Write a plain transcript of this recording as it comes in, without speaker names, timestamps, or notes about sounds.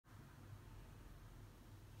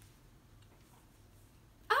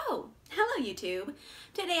YouTube.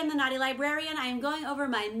 Today in the Naughty Librarian, I am going over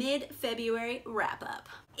my mid-February wrap-up.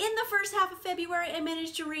 In the first half of February, I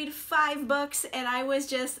managed to read 5 books, and I was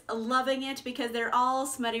just loving it because they're all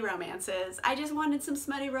smutty romances. I just wanted some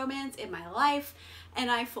smutty romance in my life, and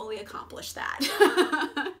I fully accomplished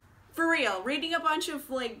that. For real, reading a bunch of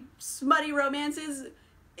like smutty romances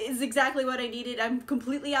is exactly what I needed. I'm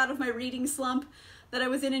completely out of my reading slump that I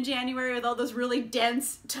was in January with all those really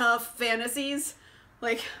dense, tough fantasies.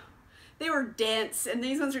 Like, they were dense, and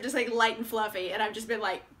these ones are just like light and fluffy, and I've just been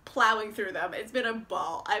like plowing through them. It's been a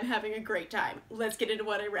ball. I'm having a great time. Let's get into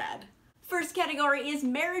what I read. First category is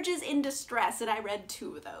Marriages in Distress, and I read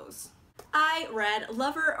 2 of those. I read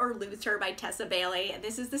Love Her or Lose Her by Tessa Bailey.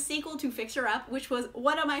 This is the sequel to Fix Her Up, which was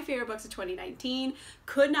one of my favorite books of 2019.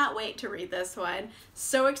 Could not wait to read this one.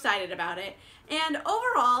 So excited about it. And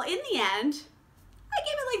overall, in the end, I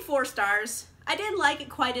gave it like 4 stars. I didn't like it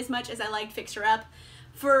quite as much as I liked Fix Her Up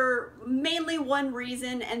for mainly one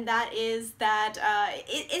reason, and that is that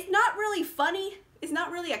it's not really funny. It's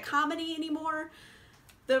not really a comedy anymore.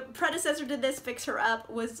 The predecessor to this, Fix Her Up,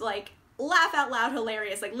 was like laugh out loud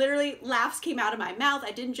hilarious. Like literally laughs came out of my mouth.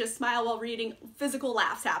 I didn't just smile while reading. Physical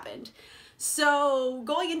laughs happened. So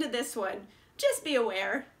going into this one, just be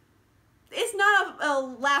aware. It's not a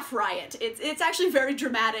laugh riot. It's actually very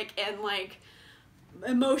dramatic and like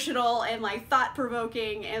emotional and like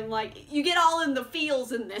thought-provoking, and like you get all in the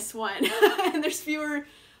feels in this one. And there's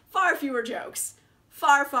far fewer jokes.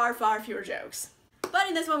 Far fewer jokes. But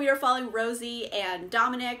in this one we are following Rosie and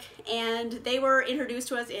Dominic, and they were introduced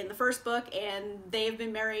to us in the first book, and they've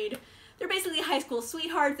been married. They're basically high school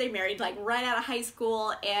sweethearts. They married like right out of high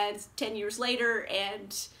school, and 10 years later,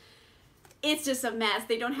 and it's just a mess.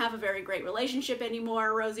 They don't have a very great relationship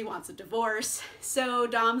anymore. Rosie wants a divorce. So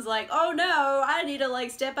Dom's like, oh no, I need to like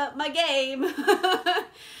step up my game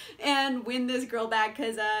and win this girl back,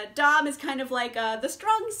 because Dom is kind of like the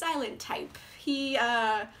strong silent type. He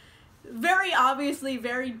very obviously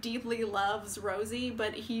very deeply loves Rosie,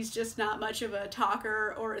 but he's just not much of a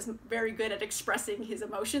talker or is very good at expressing his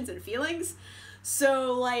emotions and feelings.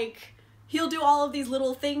 So like he'll do all of these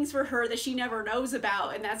little things for her that she never knows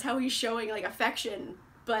about, and that's how he's showing like affection.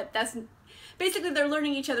 But that's basically, they're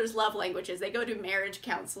learning each other's love languages. They go to marriage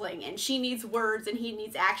counseling, and she needs words and he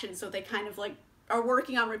needs action, so they kind of like are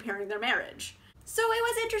working on repairing their marriage. So it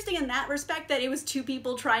was interesting in that respect that it was 2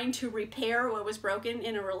 people trying to repair what was broken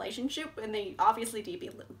in a relationship, and they obviously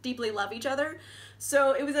deeply love each other.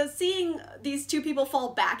 So it was seeing these 2 people fall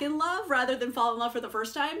back in love rather than fall in love for the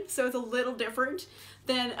first time. So it's a little different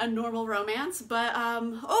than a normal romance, but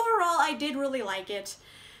overall I did really like it,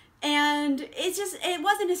 and it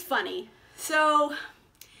wasn't as funny. So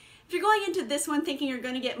if you're going into this one thinking you're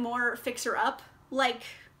going to get more fixer-up like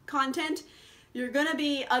content, you're gonna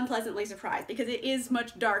be unpleasantly surprised, because it is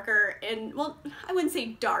much darker and, well, I wouldn't say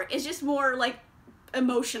dark, it's just more like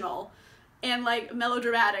emotional and like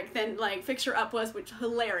melodramatic than like Fix Her Up was, which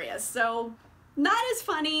hilarious. So not as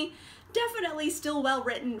funny, definitely still well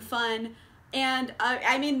written, fun, and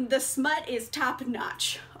I mean the smut is top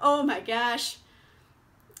notch. Oh my gosh,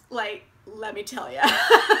 like let me tell ya.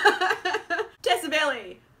 Tessa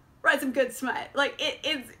Bailey writes some good smut. Like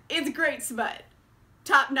it's great smut.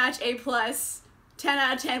 Top notch, A+, 10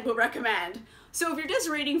 out of 10 will recommend. So if you're just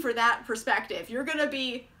reading for that perspective, you're gonna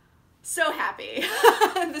be so happy.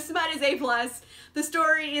 The smut is A+. The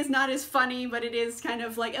story is not as funny, but it is kind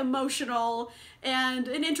of like emotional and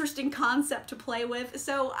an interesting concept to play with.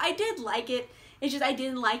 So I did like it. It's just I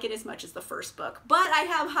didn't like it as much as the first book. But I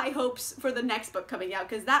have high hopes for the next book coming out,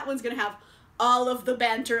 because that one's gonna have all of the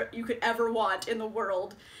banter you could ever want in the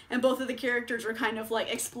world, and both of the characters were kind of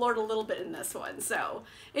like explored a little bit in this one, so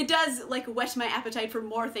it does like whet my appetite for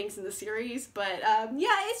more things in the series. But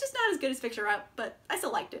yeah, it's just not as good as Fix Her Up, but I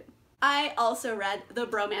still liked it. I also read the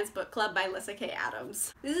Bromance book club by Lyssa K.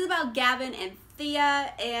 Adams. This is about Gavin and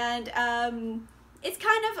Thea, and it's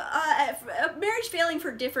kind of a marriage failing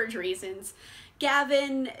for different reasons.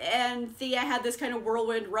 Gavin and Thea had this kind of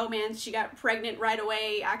whirlwind romance. She got pregnant right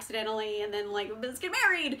away accidentally, and then like, let's get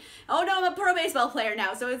married. Oh no, I'm a pro baseball player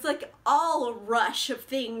now. So it's like all a rush of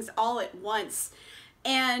things all at once.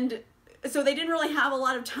 And so they didn't really have a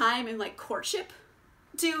lot of time in like courtship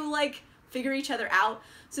to like figure each other out.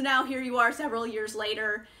 So now here you are several years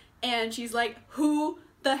later, and she's like, who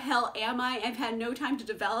the hell am I? I've had no time to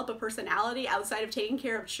develop a personality outside of taking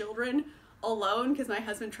care of children. alone because my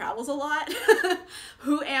husband travels a lot.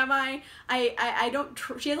 Who am I? I don't,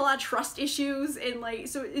 she has a lot of trust issues, and like,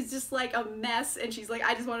 so it's just like a mess, and she's like,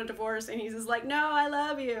 I just want a divorce, and he's just like, no, I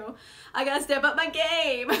love you. I gotta step up my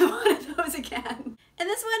game. I want those again. And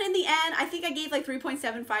this one, in the end, I think I gave like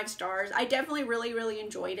 3.75 stars. I definitely really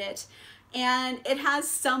enjoyed it. And it has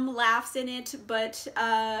some laughs in it, but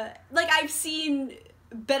like I've seen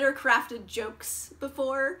better crafted jokes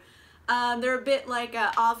before. They're a bit like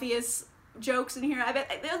obvious jokes in here. I bet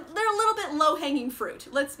they're a little bit low-hanging fruit,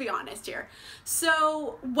 let's be honest here.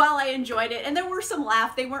 So while I enjoyed it, and there were some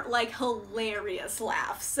laughs, they weren't like hilarious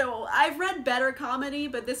laughs. So I've read better comedy,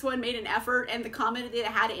 but this one made an effort, and the comedy that it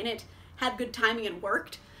had in it had good timing and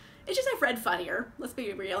worked. It's just I've read funnier, let's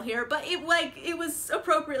be real here, but it was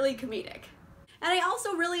appropriately comedic. And I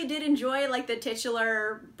also really did enjoy like the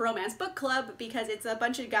titular Bromance book club, because it's a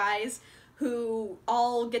bunch of guys who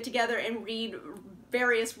all get together and read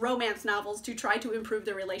various romance novels to try to improve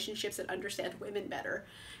their relationships and understand women better.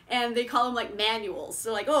 And they call them like manuals.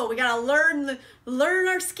 So like, oh, we gotta learn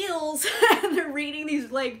our skills. And they're reading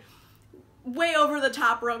these like way over the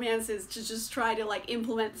top romances to just try to like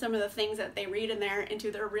implement some of the things that they read in there into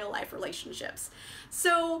their real life relationships.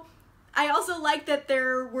 So I also like that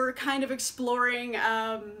we're kind of exploring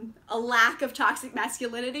a lack of toxic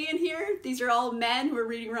masculinity in here. These are all men who are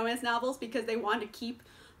reading romance novels because they want to keep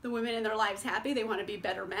the women in their lives happy. They want to be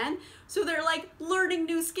better men. So they're like learning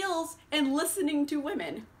new skills and listening to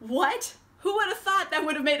women. What? Who would have thought that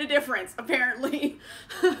would have made a difference, apparently?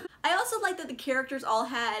 I also like that the characters all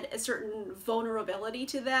had a certain vulnerability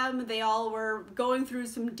to them. They all were going through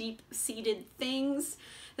some deep-seated things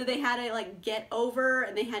that they had to like get over,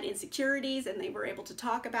 and they had insecurities, and they were able to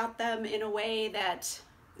talk about them in a way that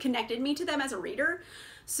connected me to them as a reader.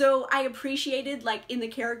 So I appreciated, like, in the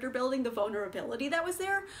character building, the vulnerability that was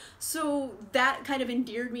there. So that kind of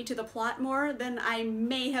endeared me to the plot more than I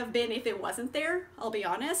may have been if it wasn't there, I'll be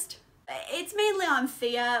honest. It's mainly on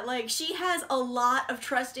Thea. Like, she has a lot of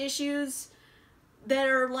trust issues that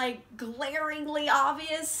are like glaringly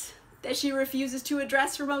obvious that she refuses to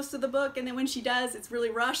address for most of the book, and then when she does, it's really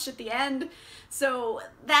rushed at the end. So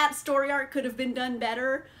that story arc could have been done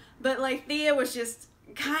better, but like Thea was just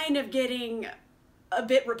kind of getting a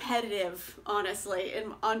bit repetitive, honestly,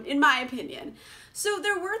 in my opinion. So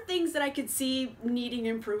there were things that I could see needing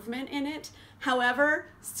improvement in it. However,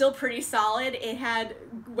 still pretty solid. It had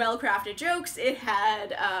well-crafted jokes, it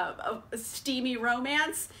had a steamy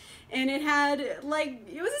romance, and it had, like,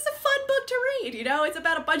 it was just a fun book to read, you know? It's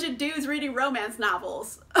about a bunch of dudes reading romance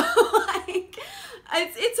novels. Like,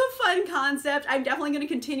 it's a fun concept. I'm definitely going to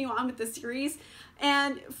continue on with the series.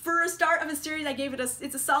 And for a start of a series, I gave it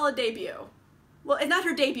it's a solid debut. Well, it's not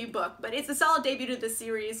her debut book, but it's a solid debut to this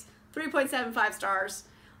series. 3.75 stars,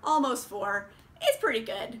 almost 4. It's pretty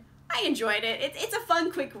good. I enjoyed it. It's a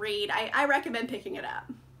fun, quick read. I recommend picking it up.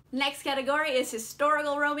 Next category is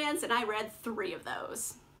historical romance, and I read 3 of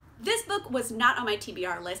those. This book was not on my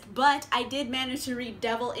TBR list, but I did manage to read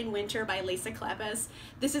Devil in Winter by Lyssa Kleypas.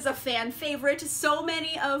 This is a fan favorite. So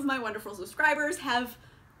many of my wonderful subscribers have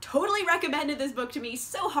totally recommended this book to me,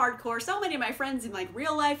 so hardcore. So many of my friends in like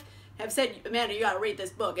real life have said, Amanda, you gotta read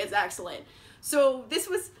this book, it's excellent. So this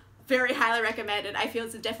was very highly recommended. I feel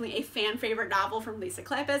it's definitely a fan favorite novel from Lyssa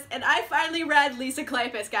Kleypas, and I finally read Lyssa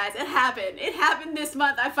Kleypas, guys. It happened. It happened this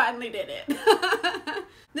month. I finally did it.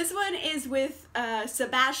 This one is with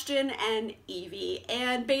Sebastian and Evie,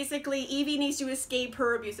 and basically Evie needs to escape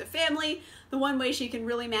her abusive family. The one way she can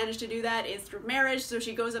really manage to do that is through marriage, so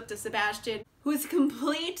she goes up to Sebastian, who's a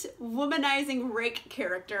complete womanizing rake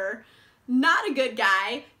character. Not a good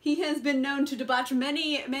guy. He has been known to debauch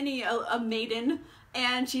many a maiden,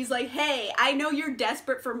 and she's like, hey, I know you're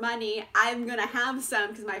desperate for money. I'm gonna have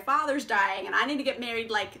some because my father's dying and I need to get married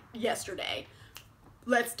like yesterday.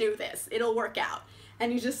 Let's do this. It'll work out.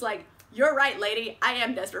 And he's just like, you're right, lady. I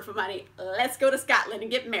am desperate for money. Let's go to Scotland and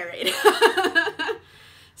get married.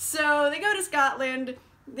 So they go to Scotland,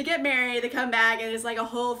 they get married, they come back, and it's like a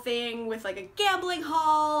whole thing with like a gambling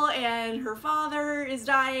hall, and her father is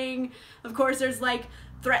dying. Of course, there's like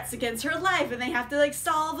threats against her life, and they have to like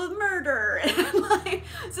solve a murder. And like,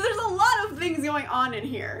 so there's a lot of things going on in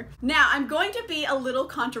here. Now, I'm going to be a little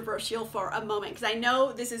controversial for a moment, because I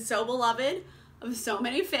know this is so beloved of so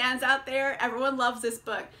many fans out there. Everyone loves this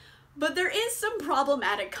book. But there is some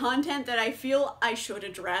problematic content that I feel I should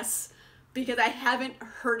address, because I haven't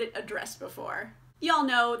heard it addressed before. Y'all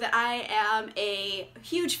know that I am a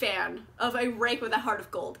huge fan of a rake with a heart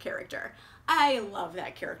of gold character. I love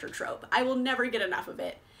that character trope. I will never get enough of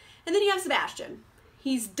it. And then you have Sebastian.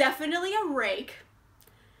 He's definitely a rake.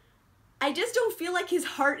 I just don't feel like his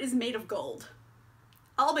heart is made of gold.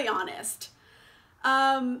 I'll be honest.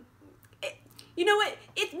 You know what?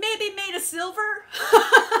 It may be made of silver.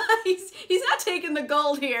 he's not taking the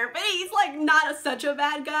gold here, but he's like not such a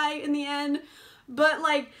bad guy in the end. But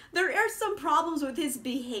like there are some problems with his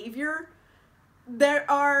behavior.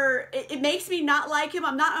 It makes me not like him.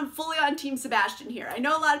 I'm fully on Team Sebastian here. I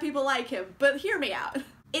know a lot of people like him, but hear me out.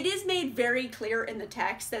 It is made very clear in the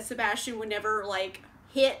text that Sebastian would never like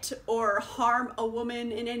hit or harm a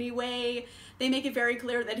woman in any way. They make it very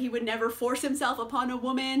clear that he would never force himself upon a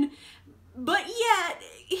woman, but yet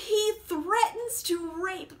he threatens to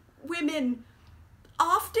rape women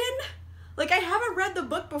often. Like, I haven't read the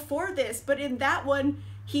book before this, but in that one,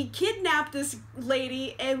 he kidnapped this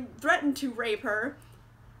lady and threatened to rape her.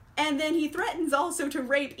 And then he threatens also to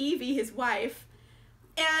rape Evie, his wife.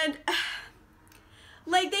 And,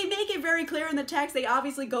 like, they make it very clear in the text. They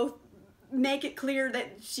obviously make it clear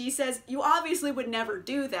that she says, you obviously would never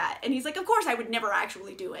do that. And he's like, of course I would never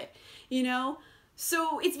actually do it, you know?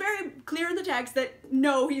 So it's very clear in the text that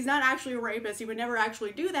no, he's not actually a rapist. He would never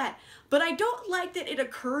actually do that. But I don't like that it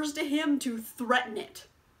occurs to him to threaten it.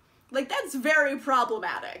 Like, that's very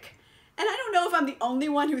problematic. And I don't know if I'm the only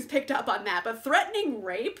one who's picked up on that, but threatening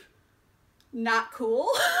rape, not cool.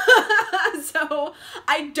 So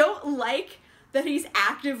I don't like that he's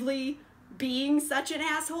actively being such an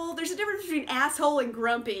asshole. There's a difference between asshole and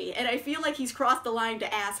grumpy, and I feel like he's crossed the line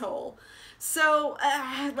to asshole. So,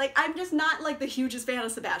 like, I'm just not, like, the hugest fan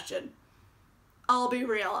of Sebastian. I'll be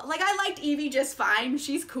real. Like, I liked Evie just fine.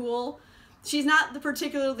 She's cool. She's not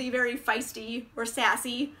particularly very feisty or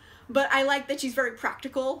sassy, but I like that she's very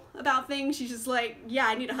practical about things. She's just like, yeah,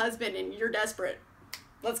 I need a husband and you're desperate.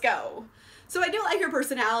 Let's go. So I do like her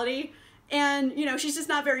personality, and, you know, she's just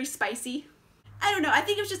not very spicy. I don't know. I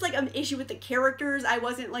think it was just, like, an issue with the characters I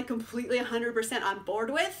wasn't, like, completely 100% on board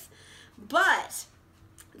with, but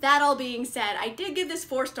that all being said, I did give this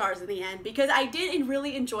 4 stars in the end because I did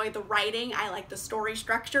really enjoy the writing. I liked the story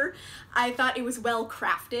structure. I thought it was well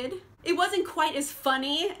crafted. It wasn't quite as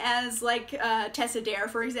funny as like Tessa Dare,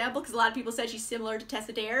 for example, because a lot of people said she's similar to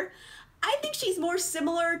Tessa Dare. I think she's more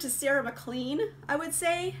similar to Sarah McLean, I would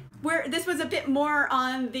say, where this was a bit more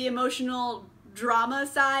on the emotional drama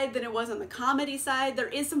side than it was on the comedy side. There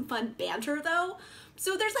is some fun banter though.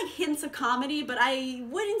 So there's like hints of comedy, but I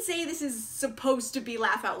wouldn't say this is supposed to be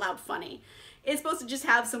laugh out loud funny. It's supposed to just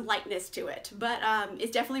have some lightness to it, but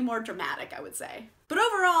it's definitely more dramatic, I would say. But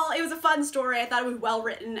overall, it was a fun story. I thought it was well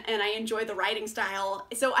written, and I enjoyed the writing style.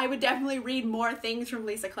 So I would definitely read more things from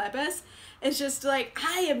Lyssa Kleypas. It's just like,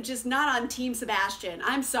 I am just not on Team Sebastian.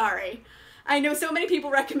 I'm sorry. I know so many people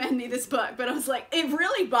recommend me this book, but I was like, it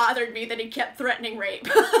really bothered me that he kept threatening rape.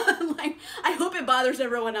 Like, I hope it bothers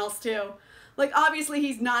everyone else too. Like, obviously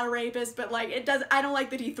he's not a rapist, but like, I don't like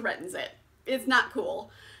that he threatens it. It's not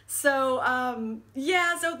cool. So,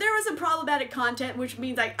 yeah, so there was some problematic content, which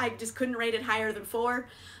means I just couldn't rate it higher than 4,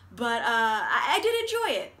 but I did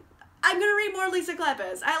enjoy it. I'm gonna read more Lyssa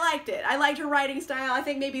Kleypas. I liked it. I liked her writing style. I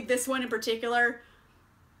think maybe this one in particular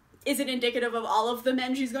isn't indicative of all of the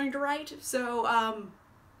men she's going to write, so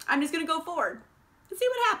I'm just gonna go forward and see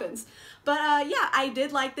what happens. But yeah, I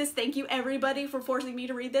did like this. Thank you everybody for forcing me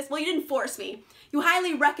to read this. Well, you didn't force me. You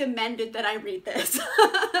highly recommended that I read this.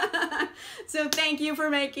 So thank you for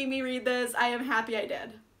making me read this. I am happy I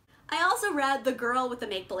did. I also read The Girl with the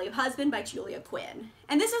Make-Believe Husband by Julia Quinn.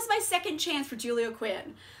 And this was my second chance for Julia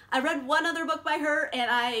Quinn. I read one other book by her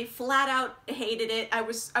and I flat out hated it. I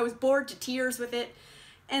was bored to tears with it.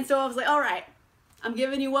 And so I was like, all right, I'm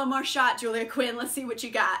giving you one more shot, Julia Quinn. Let's see what you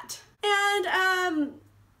got. And,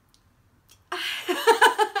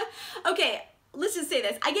 okay, let's just say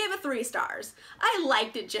this. I gave it 3 stars. I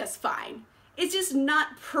liked it just fine. It's just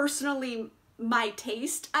not personally my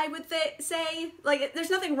taste, I would say. Like, there's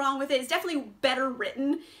nothing wrong with it. It's definitely better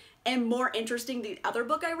written and more interesting than the other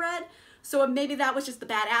book I read. So maybe that was just the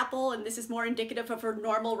bad apple and this is more indicative of her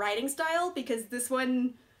normal writing style, because this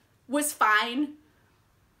one was fine.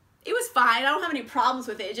 It was fine. I don't have any problems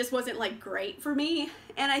with it. It just wasn't like great for me.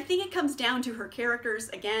 And I think it comes down to her characters.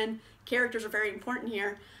 Again, characters are very important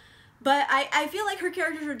here. But I feel like her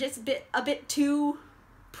characters are just a bit too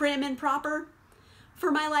prim and proper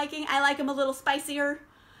for my liking. I like them a little spicier.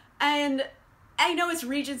 And I know it's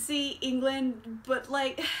Regency England, but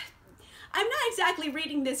like, I'm not exactly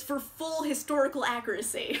reading this for full historical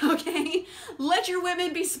accuracy, okay? Let your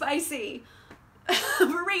women be spicy.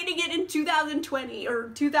 We're reading it in 2020 or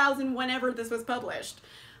 2000, whenever this was published.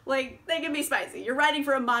 Like, they can be spicy. You're writing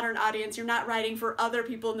for a modern audience. You're not writing for other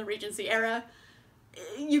people in the Regency era.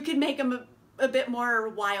 You can make them a bit more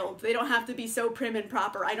wild. They don't have to be so prim and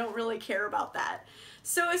proper. I don't really care about that.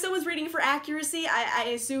 So if someone's reading for accuracy, I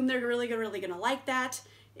assume they're really gonna like that.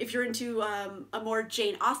 if you're into a more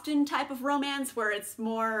Jane Austen type of romance where it's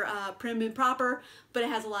more prim and proper, but it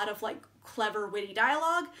has a lot of like clever, witty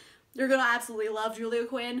dialogue, you're gonna absolutely love Julia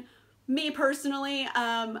Quinn. Me personally,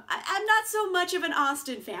 I'm not so much of an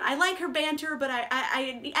Austen fan. I like her banter, but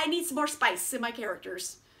I need some more spice in my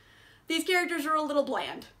characters. These characters are a little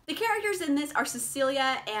bland. The characters in this are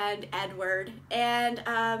Cecilia and Edward. And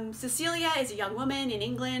Cecilia is a young woman in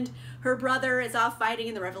England. Her brother is off fighting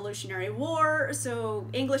in the Revolutionary War, so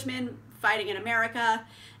Englishmen fighting in America.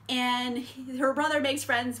 And her brother makes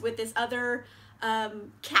friends with this other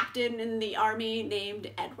captain in the army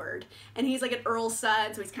named Edward. And he's like an earl's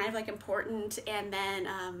son, so he's kind of like important. And then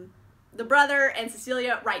the brother and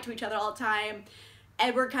Cecilia write to each other all the time.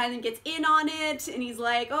 Edward kind of gets in on it, and he's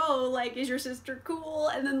like, oh, like, is your sister cool?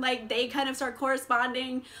 And then, like, they kind of start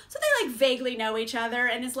corresponding. So they, like, vaguely know each other,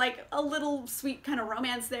 and it's, like, a little sweet kind of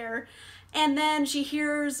romance there. And then she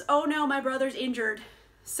hears, oh, no, my brother's injured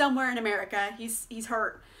somewhere in America. He's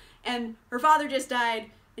hurt. And her father just died,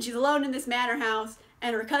 and she's alone in this manor house,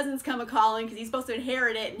 and her cousins come a-calling because he's supposed to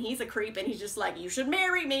inherit it, and he's a creep, and he's just like, you should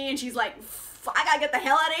marry me. And she's like, I gotta get the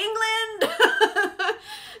hell out of England.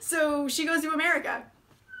 So she goes to America.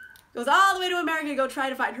 Goes all the way to America to go try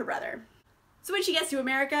to find her brother. So when she gets to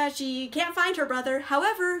America, she can't find her brother.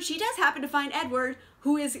 However, she does happen to find Edward,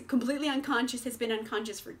 who is completely unconscious, has been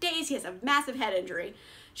unconscious for days. He has a massive head injury.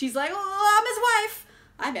 She's like, oh, I'm his wife.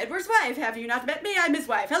 I'm Edward's wife. Have you not met me? I'm his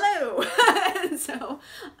wife. Hello. And so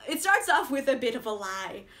it starts off with a bit of a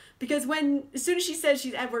lie. Because as soon as she says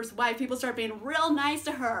she's Edward's wife, people start being real nice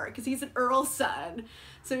to her because he's an earl's son.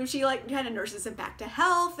 So she like kind of nurses him back to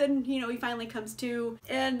health, and you know, he finally comes to.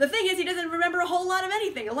 And the thing is, he doesn't remember a whole lot of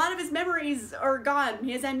anything. A lot of his memories are gone.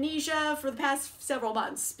 He has amnesia for the past several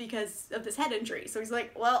months because of this head injury. So he's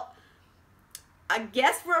like, well, I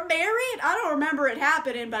guess we're married? I don't remember it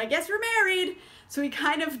happening, but I guess we're married. So he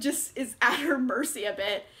kind of just is at her mercy a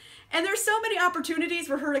bit. And there's so many opportunities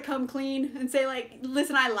for her to come clean and say like,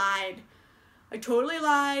 listen, I lied. I totally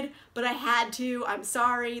lied, but I had to. I'm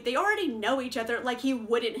sorry. They already know each other. Like, he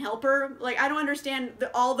wouldn't help her. Like, I don't understand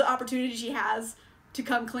all the opportunities she has to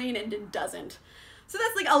come clean and doesn't. So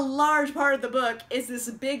that's like a large part of the book is this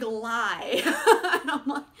big lie. And I'm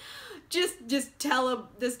like, just tell him.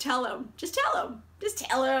 Just tell him. Just tell him. Just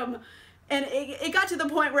tell him. And it got to the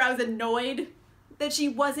point where I was annoyed that she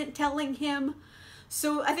wasn't telling him.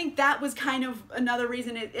 So I think that was kind of another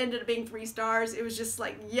reason it ended up being 3 stars. It was just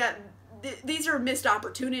like, yeah, these are missed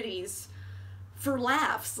opportunities for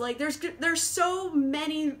laughs. Like, there's so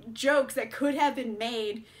many jokes that could have been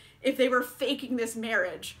made if they were faking this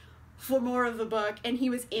marriage for more of the book and he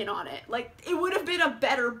was in on it. Like, it would have been a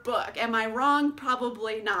better book. Am I wrong?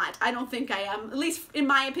 Probably not. I don't think I am. At least in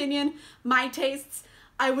my opinion, my tastes,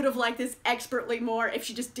 I would have liked this expertly more if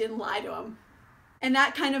she just didn't lie to him. And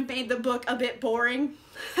that kind of made the book a bit boring,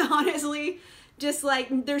 honestly. Just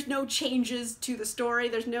like, there's no changes to the story.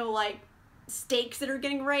 There's no like stakes that are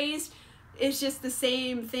getting raised. It's just the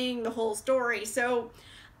same thing the whole story. So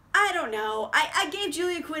I don't know. I gave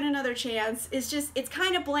Julia Quinn another chance. It's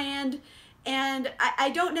kind of bland, and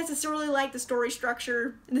I don't necessarily like the story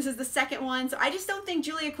structure. And this is the second one, so I just don't think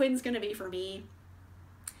Julia Quinn's gonna be for me.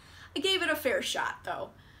 I gave it a fair shot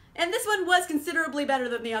though. And this one was considerably better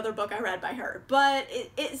than the other book I read by her, but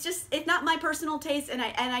it's not my personal taste, and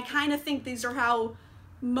I kind of think these are how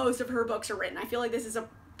most of her books are written. I feel like this is a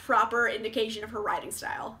proper indication of her writing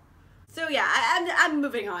style. So yeah, I'm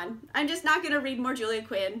moving on. I'm just not gonna read more Julia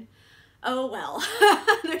Quinn. Oh well,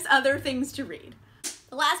 there's other things to read.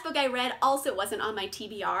 The last book I read also wasn't on my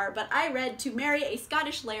TBR, but I read To Marry a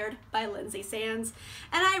Scottish Laird by Lynsay Sands.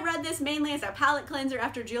 And I read this mainly as a palate cleanser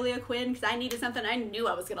after Julia Quinn because I needed something I knew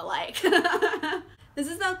I was gonna like. This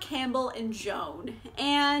is about Campbell and Joan.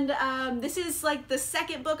 And this is like the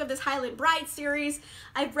second book of this Highland Bride series.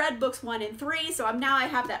 I've read books 1 and 3, so I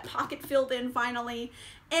have that pocket filled in finally.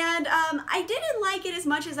 And I didn't like it as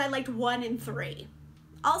much as I liked 1 and 3.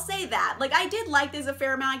 I'll say that. Like, I did like this a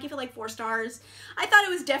fair amount. I give it like 4 stars. I thought it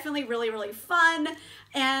was definitely really, really fun.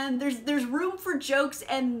 And there's room for jokes,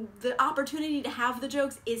 and the opportunity to have the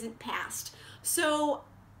jokes isn't passed. So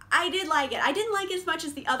I did like it. I didn't like it as much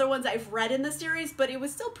as the other ones I've read in the series, but it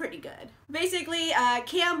was still pretty good. Basically,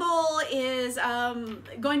 Campbell is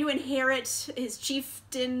going to inherit his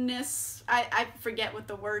chieftainness. I forget what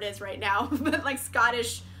the word is right now, but like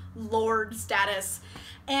Scottish lord status.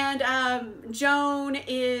 And Joan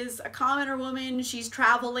is a commoner woman. She's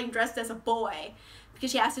traveling dressed as a boy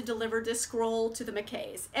because she has to deliver this scroll to the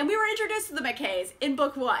McKays. And we were introduced to the McKays in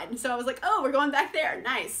book 1. So I was like, oh, we're going back there.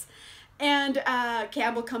 Nice. And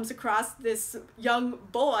Campbell comes across this young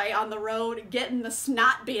boy on the road getting the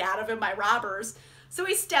snot beat out of him by robbers So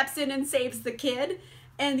he steps in and saves the kid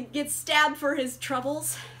and gets stabbed for his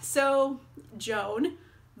troubles. So Joan,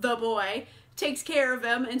 the boy, takes care of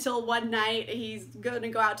him until one night he's gonna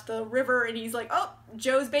go out to the river and he's like, oh,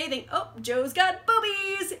 Joe's bathing. Oh, Joe's got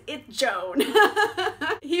boobies. It's Joan.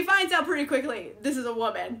 He finds out pretty quickly this is a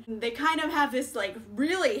woman. They kind of have this like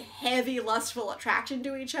really heavy lustful attraction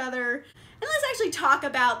to each other. And let's actually talk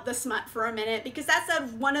about the smut for a minute, because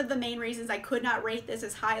that's one of the main reasons I could not rate this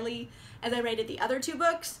as highly as I rated the other two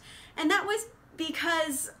books. And that was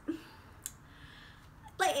because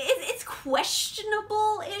like it's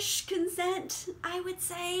questionable-ish consent, I would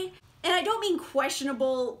say. And I don't mean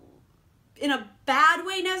questionable in a bad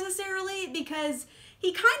way necessarily, because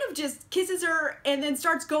he kind of just kisses her and then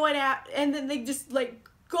starts going at, and then they just like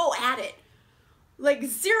go at it. Like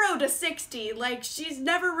 0 to 60, like she's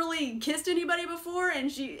never really kissed anybody before,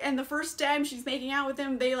 and the first time she's making out with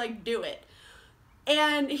him, they like do it.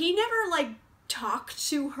 And he never like talked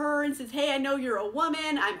to her and says, hey, I know you're a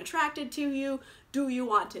woman, I'm attracted to you, do you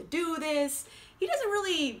want to do this? He doesn't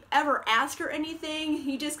really ever ask her anything.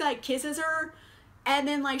 He just like kisses her, and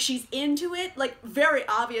then like she's into it, like very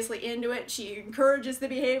obviously into it. She encourages the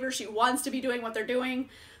behavior, she wants to be doing what they're doing.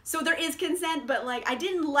 So there is consent, but like I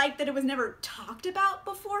didn't like that it was never talked about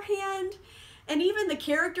beforehand. And even the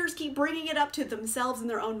characters keep bringing it up to themselves in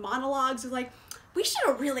their own monologues. They're like, we should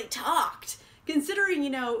have really talked. Considering, you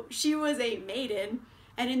know, she was a maiden,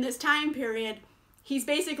 and in this time period, he's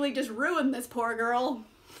basically just ruined this poor girl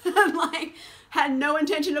and like had no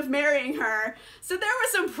intention of marrying her. So there were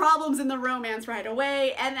some problems in the romance right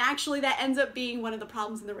away, and actually that ends up being one of the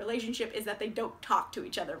problems in the relationship, is that they don't talk to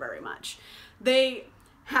each other very much. They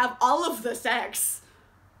have all of the sex,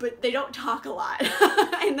 but they don't talk a lot.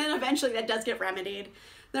 And then eventually that does get remedied.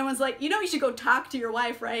 Then one's like, you know, you should go talk to your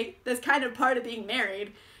wife, right? That's kind of part of being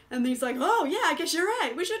married. And he's like, oh yeah, I guess you're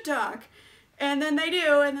right, we should talk. And then they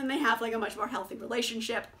do, and then they have like a much more healthy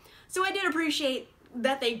relationship. So I did appreciate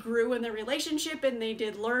that they grew in their relationship, and they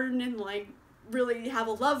did learn and like really have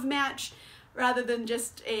a love match rather than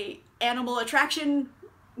just a animal attraction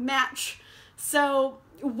match. So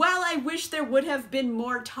while I wish there would have been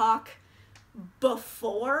more talk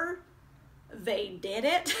before they did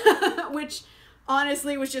it, which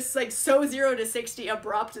honestly was just like so 0 to 60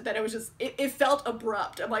 abrupt that it was just, it felt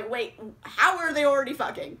abrupt. I'm like, wait, how are they already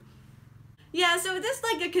fucking? Yeah, so this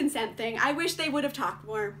like a consent thing. I wish they would have talked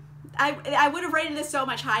more. I would have rated this so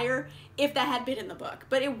much higher if that had been in the book,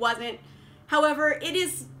 but it wasn't. However, it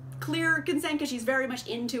is clear consent because she's very much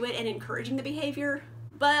into it and encouraging the behavior.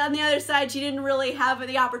 But on the other side, she didn't really have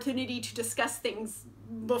the opportunity to discuss things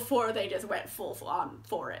before they just went full on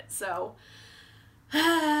for it. So,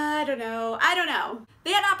 I don't know.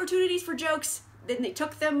 They had opportunities for jokes, then they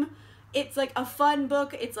took them. It's like a fun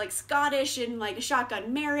book. It's like Scottish and like a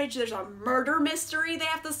shotgun marriage. There's a murder mystery they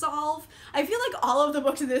have to solve. I feel like all of the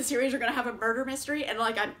books in this series are gonna have a murder mystery, and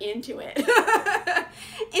like I'm into it.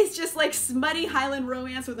 It's just like smutty Highland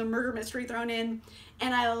romance with a murder mystery thrown in,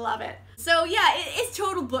 and I love it. So yeah, it's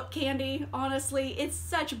total book candy, honestly. It's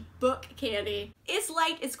such book candy. It's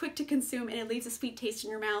light, it's quick to consume, and it leaves a sweet taste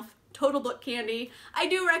in your mouth. Total book candy. I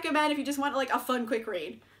do recommend if you just want like a fun, quick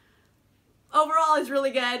read. Overall, it's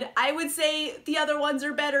really good. I would say the other ones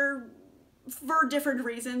are better for different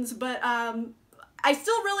reasons, but I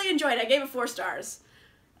still really enjoyed it. I gave it 4 stars.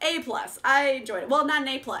 A+. I enjoyed it. Well, not an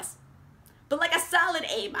A+, but like a solid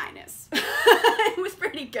A-. It was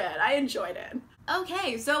pretty good. I enjoyed it.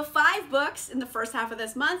 Okay, so 5 books in the first half of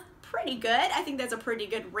this month. Pretty good. I think that's a pretty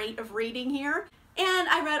good rate of reading here. And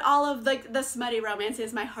I read all of the smutty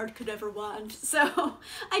romances my heart could ever want. So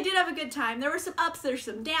I did have a good time. There were some ups, there's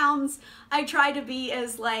some downs. I tried to be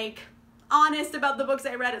as like honest about the books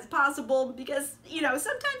I read as possible because, you know,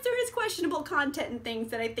 sometimes there is questionable content and things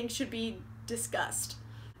that I think should be discussed.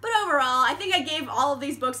 But overall, I think I gave all of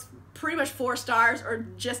these books pretty much 4 stars, or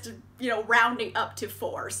just, you know, rounding up to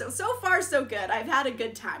 4. So far so good. I've had a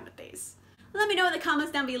good time with these. Let me know in the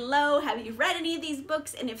comments down below, have you read any of these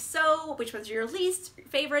books? And if so, which ones are your least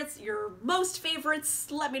favorites, your most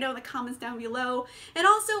favorites? Let me know in the comments down below. And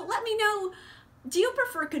also, let me know, do you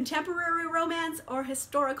prefer contemporary romance or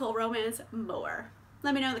historical romance more?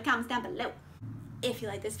 Let me know in the comments down below. If you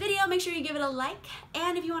like this video, make sure you give it a like.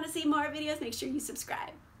 And if you want to see more videos, make sure you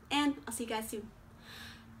subscribe. And I'll see you guys soon.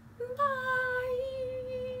 Bye!